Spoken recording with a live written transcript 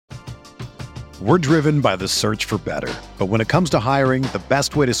We're driven by the search for better. But when it comes to hiring, the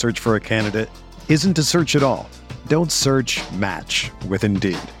best way to search for a candidate isn't to search at all. Don't search, match with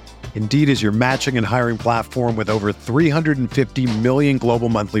Indeed. Indeed is your matching and hiring platform with over 350 million global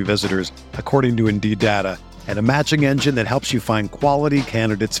monthly visitors, according to Indeed data, and a matching engine that helps you find quality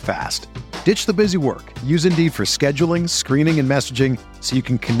candidates fast. Ditch the busy work. Use Indeed for scheduling, screening, and messaging so you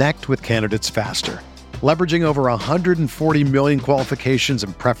can connect with candidates faster. Leveraging over 140 million qualifications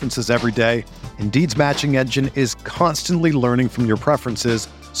and preferences every day, Indeed's matching engine is constantly learning from your preferences,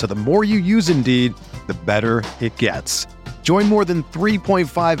 so the more you use Indeed, the better it gets. Join more than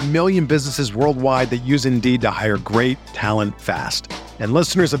 3.5 million businesses worldwide that use Indeed to hire great talent fast. And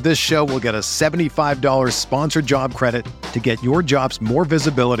listeners of this show will get a $75 sponsored job credit to get your jobs more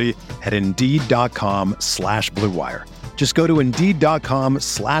visibility at Indeed.com/Blue Wire. Just go to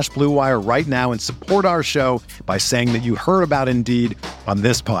Indeed.com/Blue Wire right now and support our show by saying that you heard about Indeed on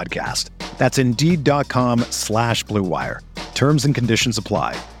this podcast. That's Indeed.com/Blue Wire. Terms and conditions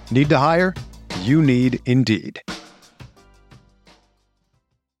apply. Need to hire? You need Indeed.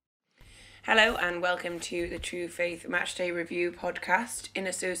 Hello and welcome to the True Faith Matchday Review podcast in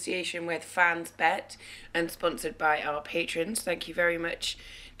association with FansBet and sponsored by our patrons. Thank you very much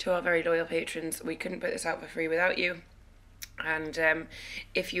to our very loyal patrons. We couldn't put this out for free without you. And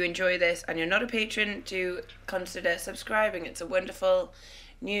if you enjoy this and you're not a patron, do consider subscribing. It's a wonderful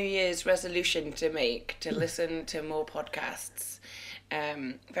New Year's resolution to make, to listen to more podcasts.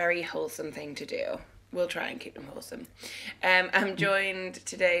 Very wholesome thing to do. We'll try and keep them wholesome. I'm joined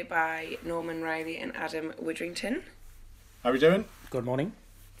today by Norman Riley and Adam Widdrington. How are we doing? Good morning.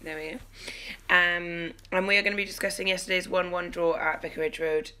 There we go. And we are going to be discussing yesterday's 1-1 draw at Vicarage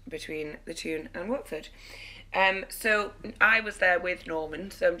Road between the Toon and Watford. So I was there with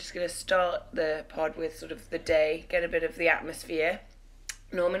Norman, so I'm just going to start the pod with sort of the day, get a bit of the atmosphere.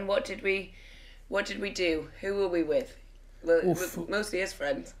 Norman, what did we do? Who were we with? Well, mostly his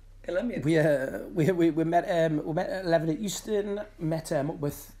friends. Colombian. We met at 11 at Euston, met up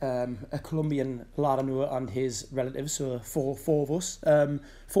with a Colombian lad I know and his relatives, so four of us,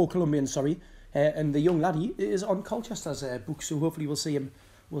 four Colombians, sorry, and the young laddie is on Colchester's book, so hopefully we'll see him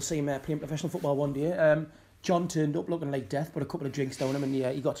playing professional football one day. John turned up looking like death, but a couple of drinks down him, and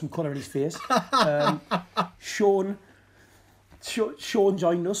he got some colour in his face. Sean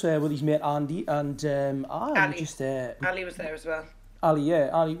joined us with his mate Andy, and Ali. Ali was there as well.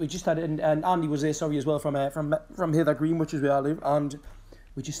 Ali, we just had, and Andy was there, sorry, as well, from Hither Green, which is where I live, and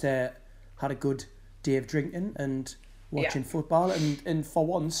we just had a good day of drinking and watching football, and for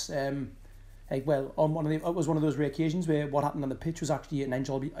once, it was one of those rare occasions where what happened on the pitch was actually an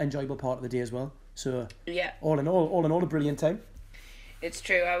enjoyable part of the day as well. So all in all, a brilliant time. It's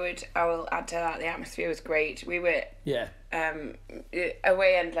true. I will add to that. The atmosphere was great. We were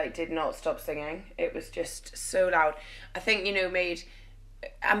away end did not stop singing. It was just so loud. I think made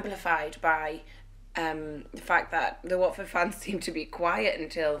amplified by the fact that the Watford fans seemed to be quiet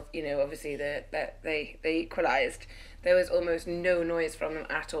until obviously they equalised. There was almost no noise from them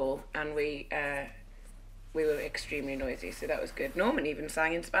at all, and we were extremely noisy. So that was good. Norman even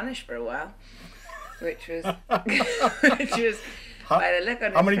sang in Spanish for a while, which was by the look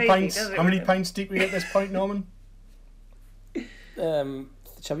on his face. How many pints deep we at this point, Norman?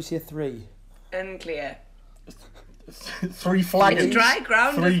 Shall we say 3? Unclear. 3 flagons. It's dry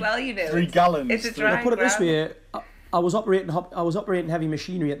ground as well, 3 gallons. It's a dry I'll put it this ground. way: I was operating heavy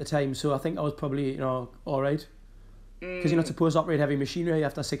machinery at the time, so I think I was probably all right. Because you're not supposed to operate heavy machinery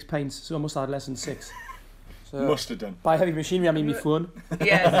after 6 pints, so I must have had less than 6. So must have done. By heavy machinery, I mean my phone.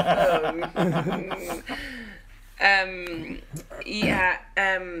 Yes.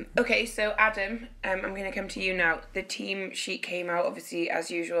 Okay, so Adam, I'm going to come to you now. The team sheet came out, obviously,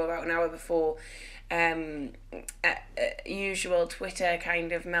 as usual, about an hour before. Usual Twitter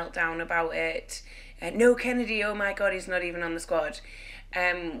kind of meltdown about it. No Kennedy, oh my God, he's not even on the squad.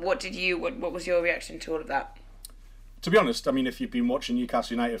 What was your reaction to all of that? To be honest, I mean, if you've been watching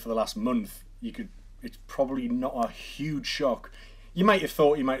Newcastle United for the last month, it's probably not a huge shock. You might have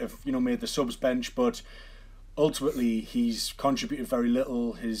thought he might have, made the subs bench, but ultimately he's contributed very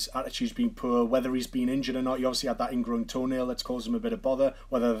little. His attitude's been poor. Whether he's been injured or not, he obviously had that ingrown toenail that's caused him a bit of bother.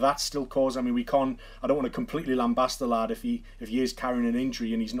 Whether that's still caused, I mean, I don't want to completely lambast the lad if he is carrying an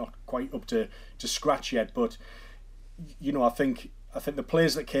injury and he's not quite up to scratch yet. But I think the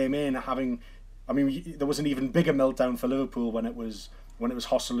players that came in there was an even bigger meltdown for Liverpool when it was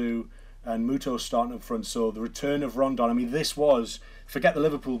Joselu and Muto starting up front. So the return of Rondon, I mean, forget the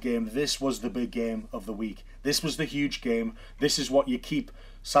Liverpool game, this was the big game of the week. This was the huge game. This is what you keep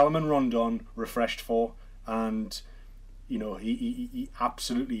Salomon Rondon refreshed for. And, he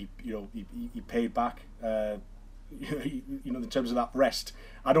absolutely, he paid back. In terms of that rest,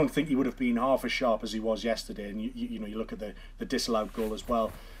 I don't think he would have been half as sharp as he was yesterday. And you look at the disallowed goal as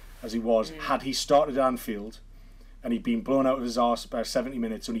well as he was. Had he started at Anfield and he'd been blown out of his arse about 70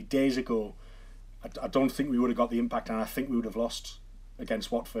 minutes only days ago, I don't think we would have got the impact, and I think we would have lost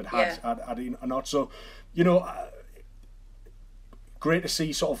against Watford had he not. So, great to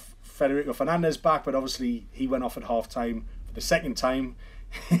see sort of Federico Fernandez back, but obviously he went off at half time for the second time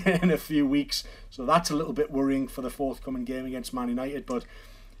in a few weeks, so that's a little bit worrying for the forthcoming game against Man United. But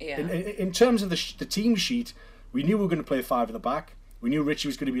in terms of the team sheet, we knew we were going to play 5 at the back. We knew Richie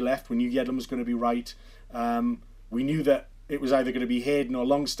was going to be left. We knew Yedlin was going to be right. We knew that it was either going to be Hayden or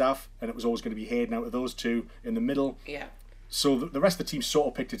Longstaff, and it was always going to be Hayden out of those two in the middle. Yeah. So the rest of the team sort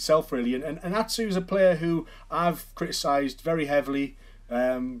of picked itself, really. And Atsu is a player who I've criticised very heavily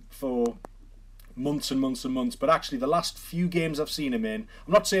for months and months and months, but actually the last few games I've seen him in,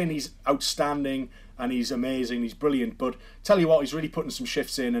 I'm not saying he's outstanding and he's amazing, he's brilliant, but tell you what, he's really putting some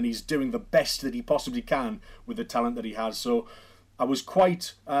shifts in and he's doing the best that he possibly can with the talent that he has. So I was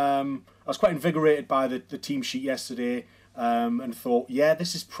quite invigorated by the team sheet yesterday, and thought,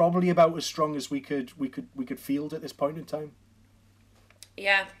 this is probably about as strong as we could field at this point in time.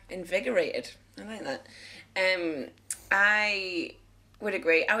 Yeah, invigorated. I like that. I would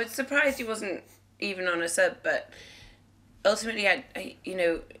agree. I was surprised he wasn't even on a sub, but ultimately, I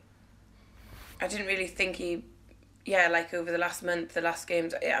didn't really think he, like over the last month, the last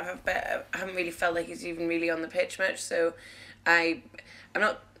games, I haven't really felt like he's even really on the pitch much. So I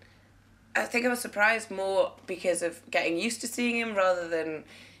think I was surprised more because of getting used to seeing him rather than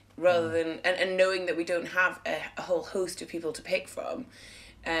and knowing that we don't have a whole host of people to pick from.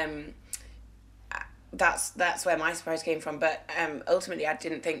 That's where my surprise came from. But ultimately, I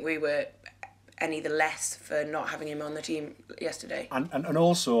didn't think we were any the less for not having him on the team yesterday. And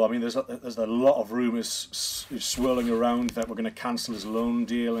also, I mean, there's a lot of rumours swirling around that we're going to cancel his loan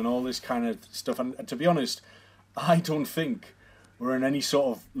deal and all this kind of stuff. And to be honest, I don't think we're in any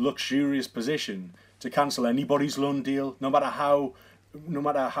sort of luxurious position to cancel anybody's loan deal, no matter how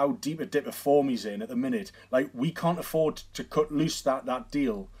deep a dip of form he's in at the minute. Like, we can't afford to cut loose that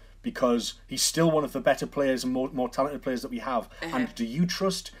deal because he's still one of the better players and more talented players that we have. Uh-huh. And do you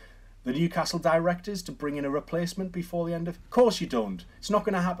trust the Newcastle directors to bring in a replacement before the end of... Of course you don't. It's not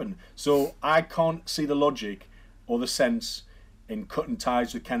going to happen. So I can't see the logic or the sense in cutting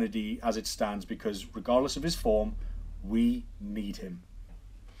ties with Kennedy as it stands, because regardless of his form, we need him.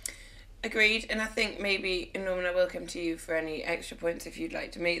 Agreed, and I think maybe, Norman, I will come to you for any extra points if you'd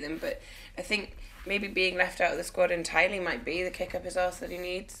like to make them, but I think maybe being left out of the squad entirely might be the kick up his arse that he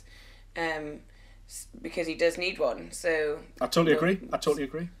needs, because he does need one. So I totally agree.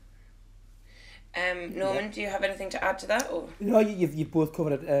 Norman, do you have anything to add to that? Or? No, you've both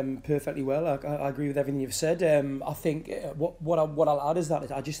covered it perfectly well. I agree with everything you've said. I think what I'll add is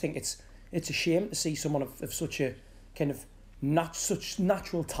that I just think it's a shame to see someone of such a kind of such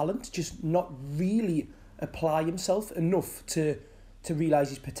natural talent just not really apply himself enough to realise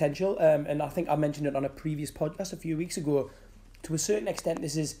his potential. And I think I mentioned it on a previous podcast a few weeks ago. To a certain extent,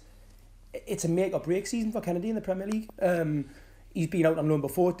 it's a make or break season for Kennedy in the Premier League. He's been out on loan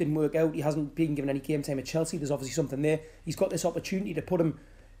before, it didn't work out. He hasn't been given any game time at Chelsea. There's obviously something there. He's got this opportunity to put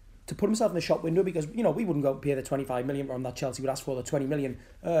himself in the shop window, because we wouldn't go and pay the 25 million for him that Chelsea would ask for, the 20 million.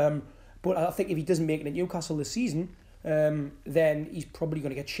 But I think if he doesn't make it at Newcastle this season, then he's probably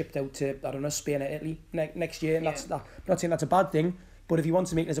going to get shipped out to, I don't know, Spain or Italy next year. And I'm not saying that's a bad thing, but if he wants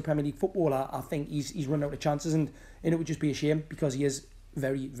to make it as a Premier League footballer, I think he's run out of chances, and it would just be a shame because he is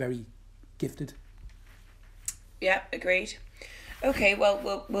very, very gifted. Yeah, agreed. Okay, well,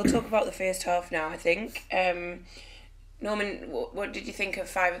 we'll talk about the first half now, I think. Norman, what did you think of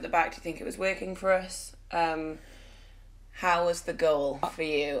 5 at the back? Do you think it was working for us? How was the goal for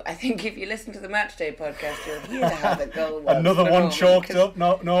you? I think if you listen to the Matchday podcast, you'll hear how the goal was. Another one Norman, chalked up,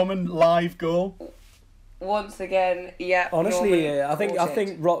 Norman, live goal. Once again, yeah. Honestly, Norman, I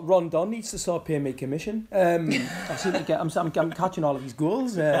think Ron Don needs to start paying me commission. I seem to I'm catching all of his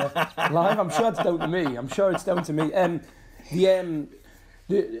goals live. I'm sure it's down to me.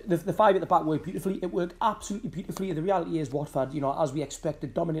 The 5 at the back worked beautifully. It worked absolutely beautifully. The reality is Watford, as we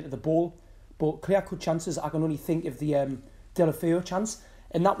expected, dominated the ball, but clear-cut chances. I can only think of the Deulofeu chance,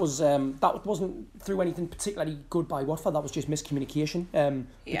 and that wasn't through anything particularly good by Watford. That was just miscommunication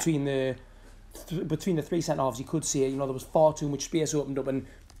between the 3 centre halves. You could see it. There was far too much space opened up, and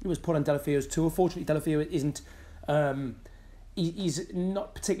it was put on Deulofeu's toe. Fortunately, Deulofeu isn't. He's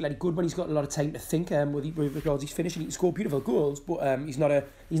not particularly good when he's got a lot of time to think. With regards his finishing, he can score beautiful goals, but he's not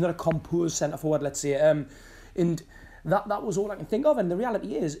a composed centre forward, let's say. And that was all I can think of. And the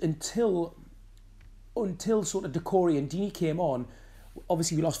reality is, until sort of Decore and Deeney came on,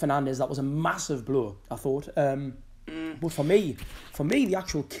 obviously we lost Fernandes. That was a massive blow, I thought. But for me, the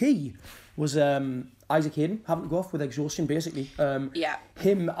actual key was Isaac Hayden having to go off with exhaustion, basically.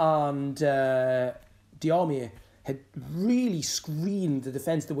 Him and Diarmé had really screened the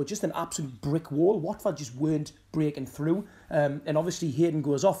defence. They were just an absolute brick wall. Watford just weren't breaking through. And obviously Hayden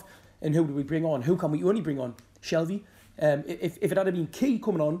goes off. And who do we bring on? Who can we only bring on? Shelvey. If it had been Key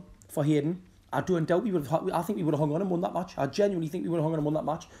coming on for Hayden, I don't doubt I think we would have hung on and won that match. I genuinely think we would have hung on and won that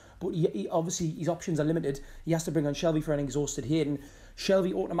match. But he obviously his options are limited. He has to bring on Shelvey for an exhausted Hayden.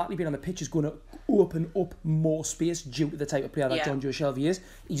 Shelvey automatically being on the pitch is going to open up more space due to the type of player that John Joe Shelvey is.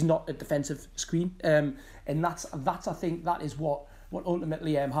 He's not a defensive screen, and that's I think that is what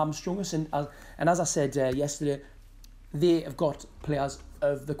ultimately hamstrung us. And as I said yesterday, they have got players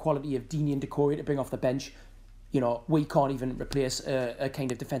of the quality of Deeney and Decore to bring off the bench. You know, we can't even replace a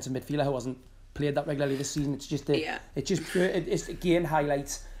kind of defensive midfielder who hasn't played that regularly this season. It's just it again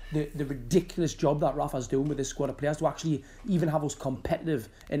highlights the ridiculous job that Rafa's doing with this squad of players. To actually even have us competitive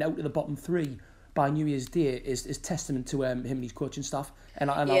and out of the bottom three by New Year's Day is testament to him and his coaching staff.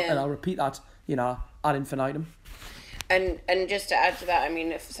 And I'll repeat that, you know, ad infinitum. And just to add to that, I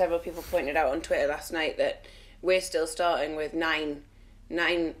mean, several people pointed out on Twitter last night that we're still starting with nine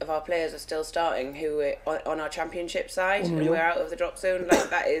of our players are still starting who are on our championship side. Unreal. And we're out of the drop zone. Like,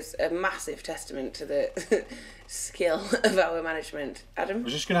 that is a massive testament to the skill of our management. Adam? I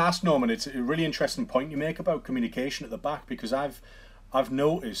was just going to ask Norman, it's a really interesting point you make about communication at the back, because I've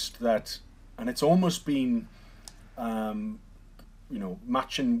noticed that, and it's almost been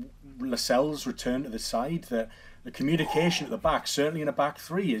matching Lascelles' return to the side, that the communication at the back, certainly in a back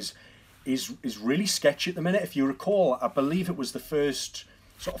three, is really sketchy at the minute. If you recall, I believe it was the first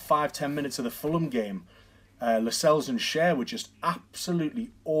sort of 5-10 minutes of the Fulham game, Lascelles and Schär were just absolutely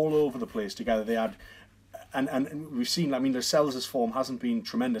all over the place together. They had, and we've seen, I mean, Lascelles' form hasn't been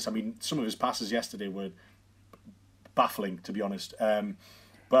tremendous. I mean, some of his passes yesterday were baffling, to be honest. But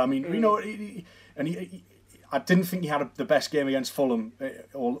I mean, you know, I didn't think he had the best game against Fulham,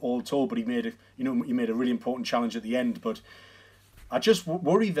 all told, but he made a really important challenge at the end. But I just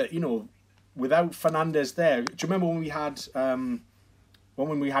worry that, you know, without Fernandes there, do you remember when we had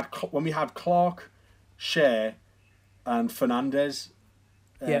Clark, Schär, and Fernandes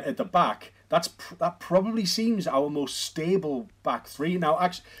at the back? That probably seems our most stable back three. Now,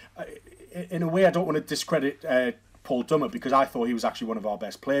 actually, in a way, I don't want to discredit Paul Dummett, because I thought he was actually one of our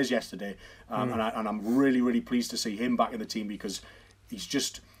best players yesterday, and I'm really, really pleased to see him back in the team, because he's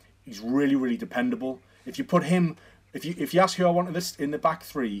really, really dependable. If you put him. If you ask who I wanted this in the back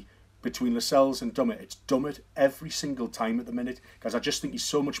three between Lascelles and Dummett, it's Dummett every single time at the minute, because I just think he's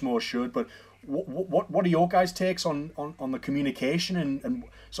so much more assured. But what are your guys' takes on the communication and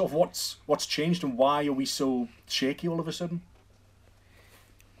sort of what's changed, and why are we so shaky all of a sudden?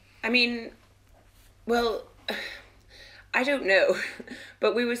 I mean, well, I don't know,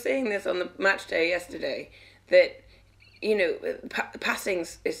 but we were saying this on the match day yesterday, that, you know, passing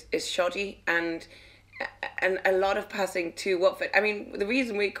is shoddy, and a lot of passing to Watford. I mean, the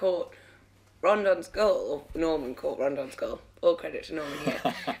reason we caught Rondon's goal, or Norman caught Rondon's goal, all credit to Norman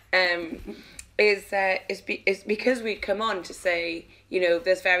here, is because we'd come on to say, you know,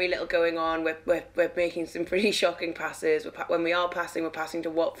 there's very little going on. We're making some pretty shocking passes. When we are passing, we're passing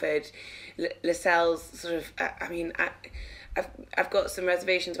to Watford. Lascelles sort of. I mean, I've got some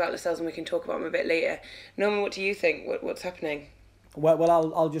reservations about Lascelles, and we can talk about them a bit later. Norman, what do you think? What's happening? Well,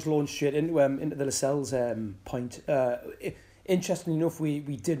 I'll just launch straight into the Lascelles point. Interestingly enough,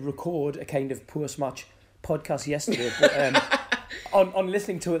 we did record a kind of post-match podcast yesterday, but on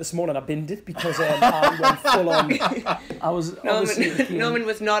listening to it this morning, I binned it because I went full on. Norman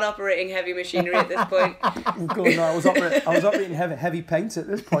was not operating heavy machinery at this point. I was operating heavy paint at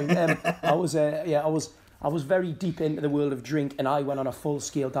this point. I was very deep into the world of drink, and I went on a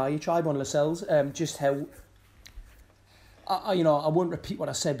full-scale diatribe on Lascelles, just how. I won't repeat what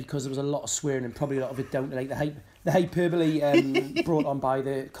I said, because there was a lot of swearing, and probably a lot of it down to like the hyperbole brought on by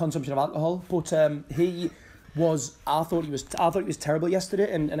the consumption of alcohol. But I thought he was terrible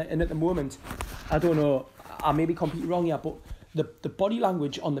yesterday, and at the moment, I don't know, I may be completely wrong here, but the body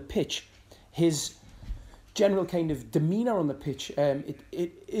language on the pitch, his general kind of demeanour on the pitch,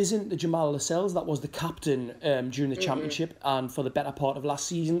 it isn't the Jamal Lascelles that was the captain during the championship and for the better part of last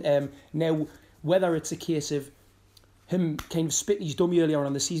season. Now, whether it's a case of him kind of spitting his dummy earlier on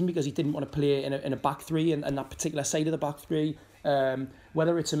in the season because he didn't want to play in a back three and that particular side of the back three,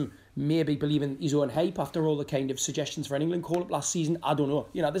 whether it's him maybe believing his own hype after all the kind of suggestions for an England call-up last season, I don't know.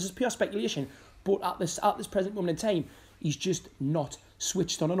 You know, this is pure speculation, But at this present moment in time, he's just not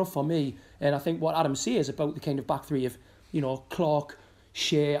switched on enough for me. And I think what Adam says about the kind of back three of, Clark,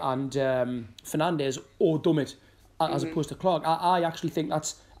 Shea and Fernandes or Dummett as opposed to Clark, I actually think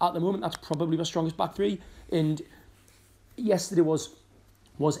that's, at the moment, that's probably the strongest back three. And yesterday was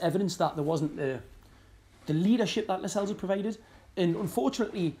evidence that there wasn't the leadership that Lascelles had provided. And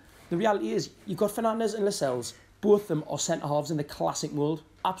unfortunately, the reality is you've got Fernandes and Lascelles. Both of them are centre-halves in the classic mould,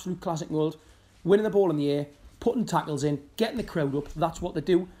 absolute classic mould, winning the ball in the air, putting tackles in, getting the crowd up. That's what they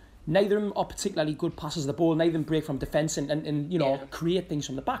do. Neither of them are particularly good passes of the ball. Neither of them break from defence and create things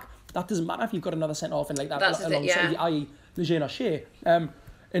from the back. That doesn't matter if you've got another centre-half in like that alongside i.e. Lejeune or Shea. And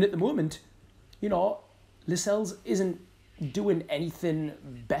at the moment, Lascelles isn't doing anything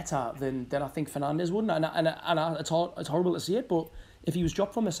better than I think Fernandes would. And it's horrible to see it, but if he was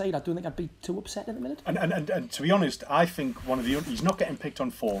dropped from the side, I don't think I'd be too upset at the minute. And to be honest, I think he's not getting picked on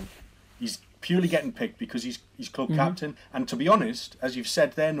form. He's purely getting picked because he's club captain. And to be honest, as you've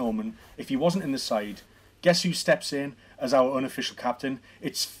said there, Norman, if he wasn't in the side, guess who steps in as our unofficial captain?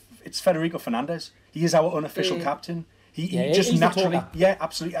 It's Federico Fernandes. He is our unofficial captain. He just naturally,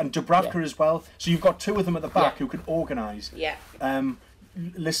 absolutely, and Dubravka as well. So you've got two of them at the back who can organise. Yeah.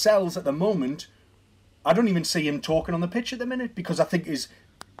 Lascelles at the moment, I don't even see him talking on the pitch at the minute because I think he's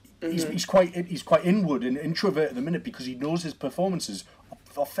quite inward and introvert at the minute because he knows his performances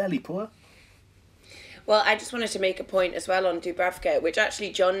are fairly poor. Well, I just wanted to make a point as well on Dubravka, which actually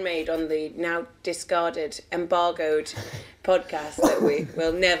John made on the now discarded, embargoed podcast that we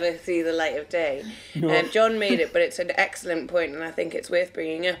will never see the light of day. No. John made it, but it's an excellent point, and I think it's worth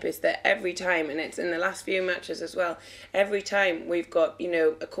bringing up, is that every time, and it's in the last few matches as well, every time we've got,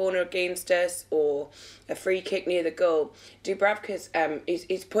 a corner against us or a free kick near the goal, Dubravka's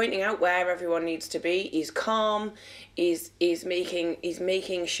he's pointing out where everyone needs to be. He's calm. He's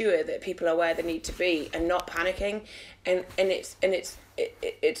making sure that people are where they need to be and not panicking, and it's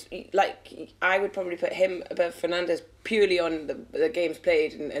like I would probably put him above Fernandes purely on the games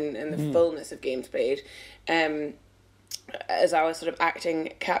played and the fullness of games played, as our sort of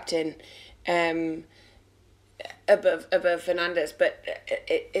acting captain, above Fernandes. But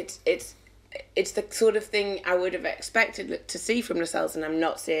it's the sort of thing I would have expected to see from Lascelles, and I'm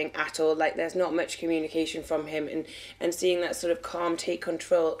not seeing at all. Like, there's not much communication from him, and seeing that sort of calm, take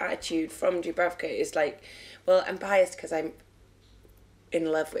control attitude from Dubravka is like, well, I'm biased because I'm in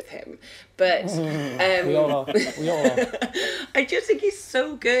love with him, but we all are. I just think he's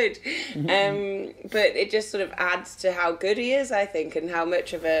so good, but it just sort of adds to how good he is, I think, and how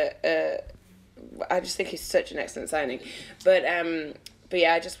much of I just think he's such an excellent signing, but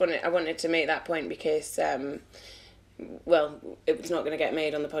yeah, I wanted to make that point because well, it was not going to get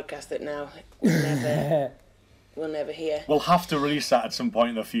made on the podcast that now we'll never hear. We'll have to release that at some point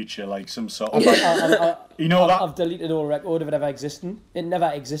in the future, like some sort of... I've deleted all record of it ever existing. It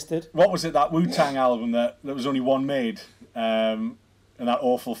never existed. What was it, that Wu-Tang album that was only one made? And that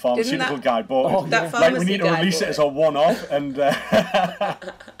awful pharmaceutical guy bought it. Like, we need to release it as a one-off, and...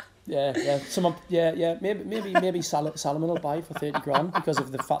 Someone, maybe Salomon will buy for 30 grand because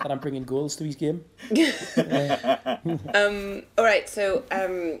of the fact that I'm bringing goals to his game. All right, so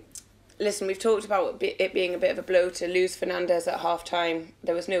listen, we've talked about it being a bit of a blow to lose Fernandes at half time.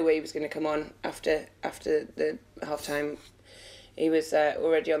 There was no way he was going to come on after the half time. He was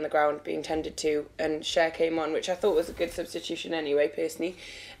already on the ground being tended to, and Shea came on, which I thought was a good substitution anyway, personally.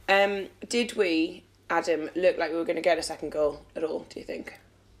 Did we, Adam, look like we were going to get a second goal at all, do you think?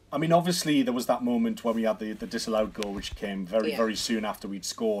 I mean, obviously, there was that moment when we had the disallowed goal, which came very soon after we'd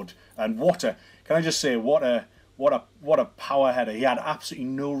scored. And what a power header. He had absolutely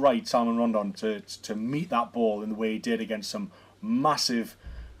no right, Salomon Rondon, to meet that ball in the way he did against some massive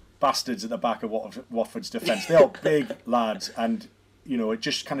bastards at the back of Watford's defence. They are big lads, and, it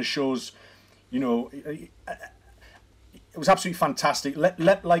just kind of shows, it was absolutely fantastic.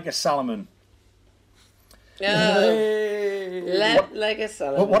 Let like a Salomon. Like a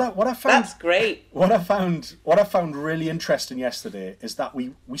Salomon. What I found, that's great. What I found really interesting yesterday is that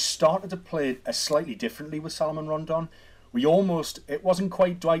we started to play slightly differently with Salomon Rondon. It wasn't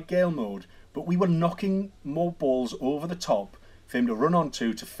quite Dwight Gale mode, but we were knocking more balls over the top for him to run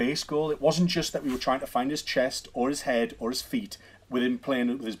onto to face goal. It wasn't just that we were trying to find his chest or his head or his feet with him playing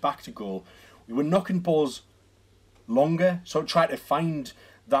with his back to goal. We were knocking balls longer, so trying to find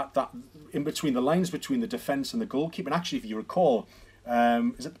that in between the lines between the defence and the goalkeeper. And actually, if you recall,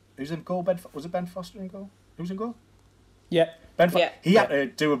 who's in goal? Was it Ben Foster in goal? Who was in goal? Yeah. He had to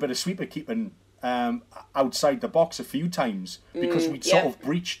do a bit of sweeper keeping outside the box a few times because we'd sort of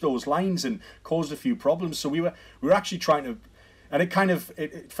breached those lines and caused a few problems. So we were actually trying to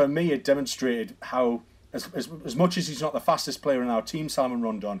And for me, it demonstrated how, as much as he's not the fastest player in our team, Salomon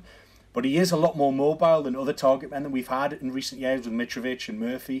Rondon, but he is a lot more mobile than other target men that we've had in recent years with Mitrovic and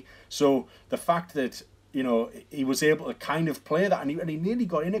Murphy. So the fact that, you know, he was able to kind of play that, and he nearly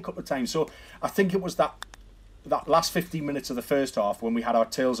got in a couple of times. So I think it was that last 15 minutes of the first half when we had our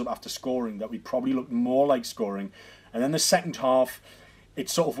tails up after scoring that we probably looked more like scoring. And then the second half, it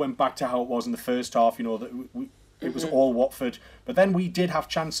sort of went back to how it was in the first half, you know, that it was all Watford. But then we did have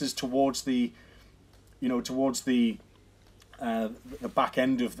chances towards the back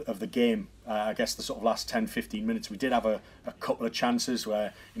end of the game. I guess the sort of last 10-15 minutes, we did have a couple of chances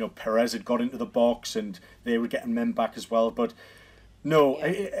where, you know, Perez had got into the box and they were getting men back as well. But no,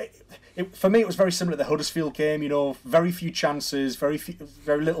 for me it was very similar to the Huddersfield game. You know, very few chances, very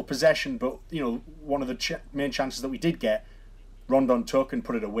little possession. But, you know, one of the main chances that we did get, Rondon took and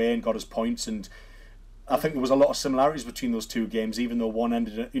put it away and got us points. And I think there was a lot of similarities between those two games, even though one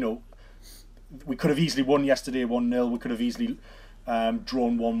ended, you know, we could have easily won yesterday 1-0. We could have easily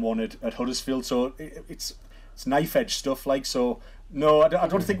drawn 1-1 at Huddersfield. So it's knife edge stuff. Like, so no, I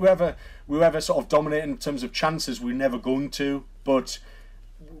don't think we ever sort of dominated in terms of chances. We're never going to, but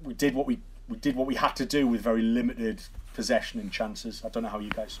we did what we had to do with very limited possession and chances. I don't know how you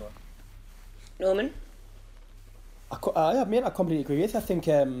guys saw it. Norman? I completely agree with you. I think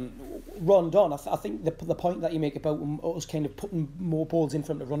Rondon, I think the point that you make about us kind of putting more balls in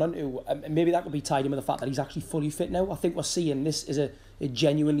front of run onto, maybe that could be tied in with the fact that he's actually fully fit now. I think we're seeing this is a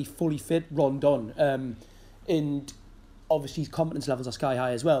genuinely fully fit Rondon. And obviously his confidence levels are sky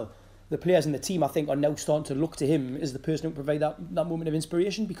high as well. The players in the team, I think, are now starting to look to him as the person who can provide that moment of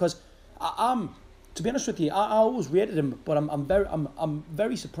inspiration, because to be honest with you, I always rated him, but I'm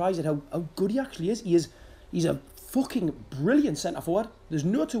very surprised at how good he actually is. He's a fucking brilliant centre forward. There's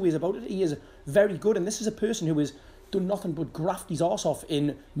no two ways about it. He is very good, and this is a person who has done nothing but graft his arse off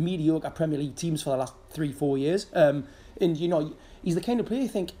in mediocre Premier League teams for the last 3-4 years. And you know, he's the kind of player you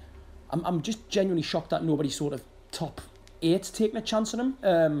think, I'm just genuinely shocked that nobody's sort of top 8 taking a chance on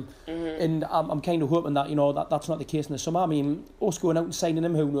him. And I'm kind of hoping that, you know, that's not the case in the summer. I mean, us going out and signing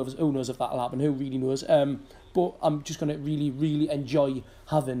him, who knows if that'll happen, who really knows. But I'm just going to really, really enjoy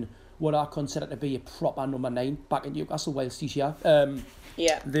having what I consider to be a proper number 9 back in Newcastle whilst he's here.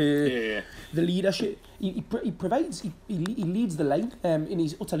 The leadership he provides, he leads the line, and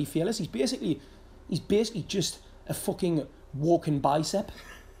he's utterly fearless. He's basically just a fucking walking bicep.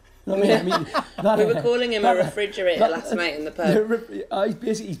 You know what I mean? We were calling him a refrigerator last night in the pub.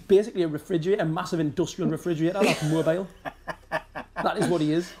 He's basically a refrigerator, a massive industrial refrigerator that's mobile. That is what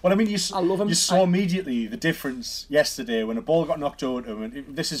he is. Well, I mean, I love him. You saw immediately the difference yesterday when a ball got knocked over to him.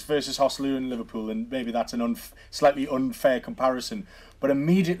 And this is versus Joselu and Liverpool, and maybe that's an slightly unfair comparison. But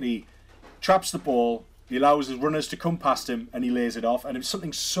immediately traps the ball, he allows his runners to come past him, and he lays it off. And it's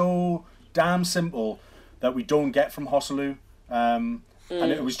something so damn simple that we don't get from Joselu. And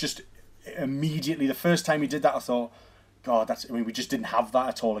it was just immediately, the first time he did that, I thought, God, we just didn't have that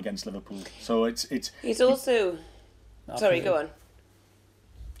at all against Liverpool. So He's also... Sorry, go on.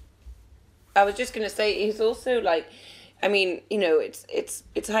 I was just going to say, he's also like, I mean, you know, it's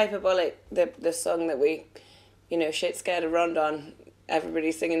hyperbolic, the song that we, you know, Shit Scared of Rondon,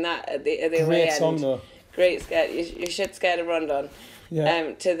 everybody's singing that at the away end. Great song though. Great, you're shit scared of Rondon.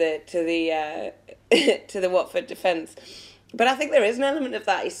 Yeah. To the Watford defence. But I think there is an element of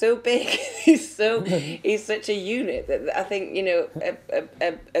that. He's so big. he's such a unit that I think, you know,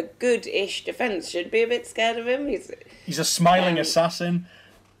 a good-ish defence should be a bit scared of him. He's a smiling assassin.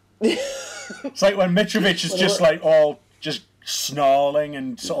 It's like when Mitrovic is just like all just snarling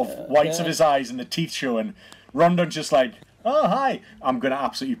and sort of whites of his eyes and the teeth showing. Rondon's just like, oh hi, I'm gonna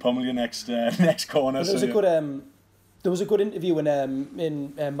absolutely pummel you next corner. There was a good interview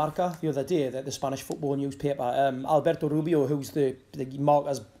in Marca the other day, the Spanish football newspaper. Alberto Rubio, who's the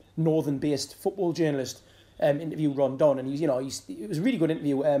Marca's northern-based football journalist, interviewed Rondon, and it was a really good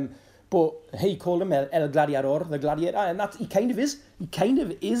interview. But he called him El Gladiador, the gladiator, and that he kind of is. He kind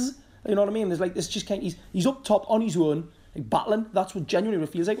of is. You know what I mean? There's like this, just kind of, he's up top on his own, like battling. That's what genuinely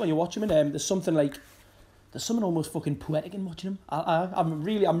feels like when you watch him. And there's something almost fucking poetic in watching him. I'm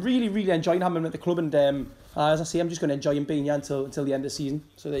really enjoying having him at the club, and as I say, I'm just going to enjoy him being here until the end of the season.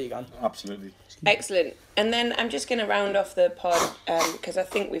 So there you go. Absolutely. Excellent. And then I'm just going to round off the pod because I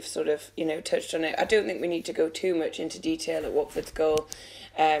think we've sort of, you know, touched on it. I don't think we need to go too much into detail at Watford's goal.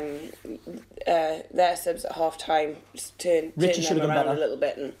 Their subs at half time turned them around a little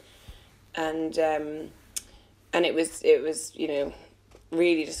bit, and it was you know,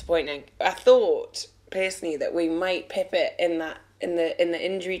 really disappointing. I thought personally that we might pip it in the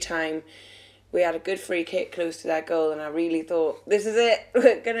injury time we had a good free kick close to that goal, and I really thought, this is it,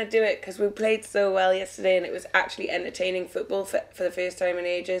 we're going to do it, because we played so well yesterday, and it was actually entertaining football for the first time in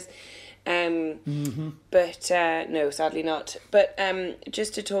ages. But no, sadly not. But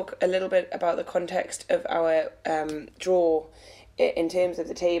just to talk a little bit about the context of our draw in terms of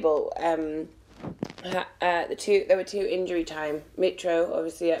the table, there were two injury time. Mitro,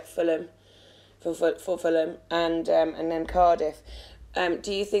 obviously at Fulham, for Fulham, and then Cardiff.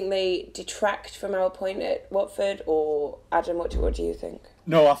 Do you think they detract from our point at Watford, or Adam? What do you think?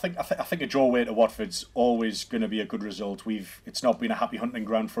 No, I think a draw away to Watford's always going to be a good result. It's not been a happy hunting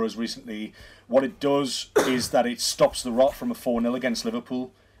ground for us recently. What it does is that it stops the rot from a 4-0 against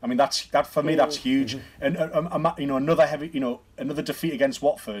Liverpool. I mean, that for me that's huge. And another defeat against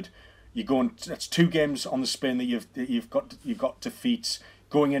Watford. You're going. That's 2 games on the spin that you've got defeats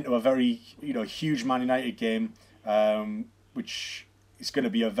going into a very huge Man United game, which is going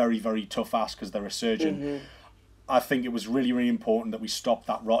to be a very, very tough ask because they're resurgent. I think it was really, really important that we stopped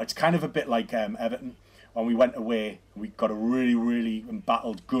that rot. It's kind of a bit like Everton. When we went away, we got a really, really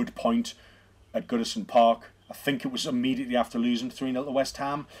embattled good point at Goodison Park. I think it was immediately after losing 3-0 to West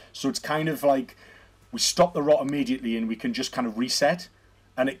Ham. So it's kind of like we stop the rot immediately and we can just kind of reset.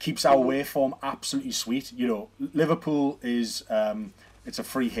 And it keeps our away form absolutely sweet. Liverpool is it's a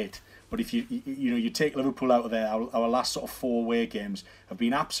free hit. But if you take Liverpool out of there, our last sort of 4 away games have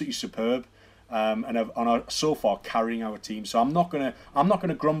been absolutely superb. And are so far carrying our team. So I'm not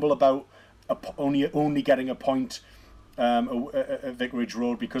gonna grumble about only getting a point at Vicarage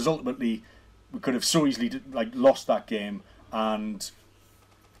Road, because ultimately we could have so easily lost that game, and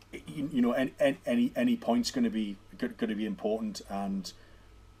any point's going to be important, and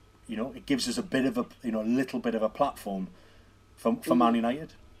it gives us a bit of a little bit of a platform for Man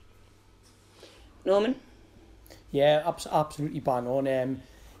United. Norman? Yeah, absolutely bang on.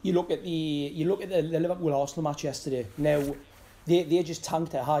 You look at the Liverpool Arsenal match yesterday. Now, they just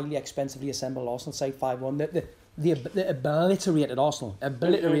tanked a highly expensively assembled Arsenal side 5-1. They obliterated Arsenal,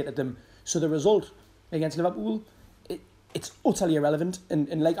 obliterated them. So the result against Liverpool, it's utterly irrelevant.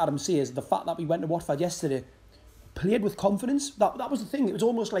 And like Adam says, the fact that we went to Watford yesterday, played with confidence. That was the thing. It's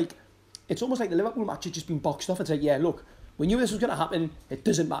almost like the Liverpool match had just been boxed off. It's like, yeah, look, we knew this was going to happen. It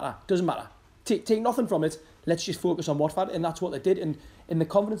doesn't matter. Take nothing from it. Let's just focus on Watford, and that's what they did. And in the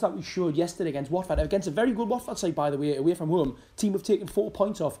confidence that we showed yesterday against Watford, against a very good Watford side, by the way, away from home, team have taken 4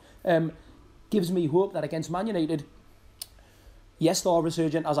 points off, gives me hope that against Man United, yes, they are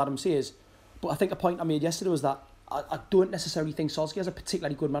resurgent, as Adam says, but I think a point I made yesterday was that I don't necessarily think Solskjaer is a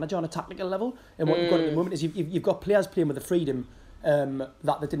particularly good manager on a tactical level. And what you've got at the moment is you've got players playing with the freedom that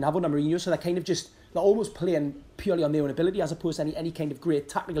they didn't have under Mourinho, so they're almost playing purely on their own ability as opposed to any kind of great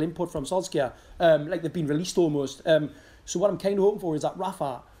tactical input from Solskjaer, like they've been released almost. So what I'm kind of hoping for is that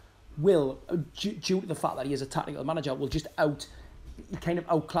Rafa will, due to the fact that he is a tactical manager, will just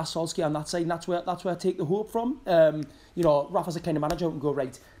outclass Solskjaer on that side, and that's where I take the hope from. Rafa's a kind of manager who can go,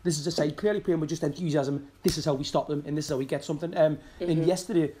 right, this is a side clearly playing with just enthusiasm, this is how we stop them, and this is how we get something. And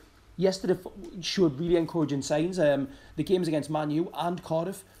yesterday showed really encouraging signs. The games against Man U and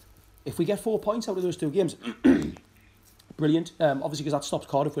Cardiff, if we get 4 points out of those 2 games, brilliant. Obviously, because that stops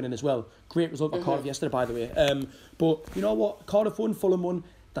Cardiff winning as well. Great result for Cardiff yesterday, by the way. But you know what? Cardiff won, Fulham won.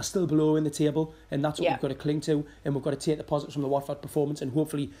 They're still below in the table, and that's what we've got to cling to. And we've got to take the positives from the Watford performance, and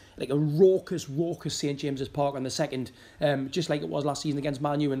hopefully, like a raucous St James's Park on the second, just like it was last season against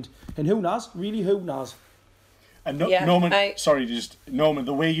Man U. And who knows? Really, who knows? And Norman,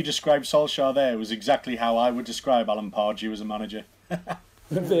 the way you described Solskjaer there was exactly how I would describe Alan Pardew as a manager.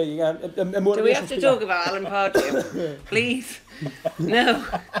 There you go. Do we have to talk about Alan Pardew? Please? No.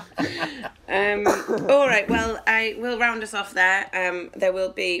 All right, well, I will round us off there. There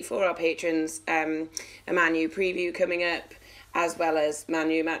will be, for our patrons, a Man U preview coming up, as well as Man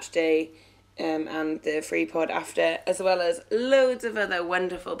U match day, and the free pod after, as well as loads of other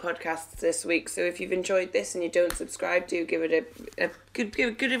wonderful podcasts this week. So if you've enjoyed this and you don't subscribe, do give it a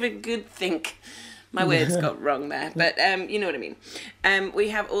good think. My words got wrong there, but you know what I mean. We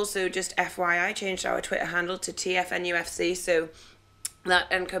have also, just FYI, changed our Twitter handle to TFNUFC, so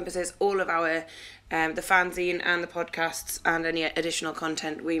that encompasses all of our the fanzine and the podcasts and any additional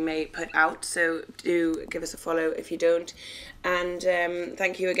content we may put out. So do give us a follow if you don't. And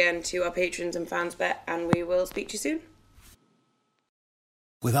thank you again to our patrons and FansBet, and we will speak to you soon.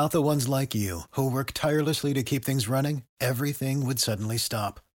 Without the ones like you, who work tirelessly to keep things running, everything would suddenly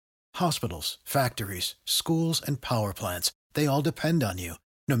stop. Hospitals, factories, schools, and power plants, they all depend on you.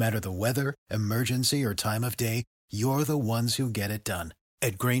 No matter the weather, emergency, or time of day, you're the ones who get it done.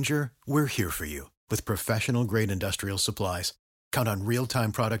 At Grainger, we're here for you with professional-grade industrial supplies. Count on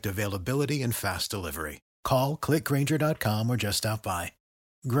real-time product availability and fast delivery. Call, click Grainger.com, or just stop by.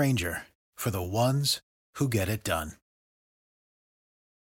 Grainger, for the ones who get it done.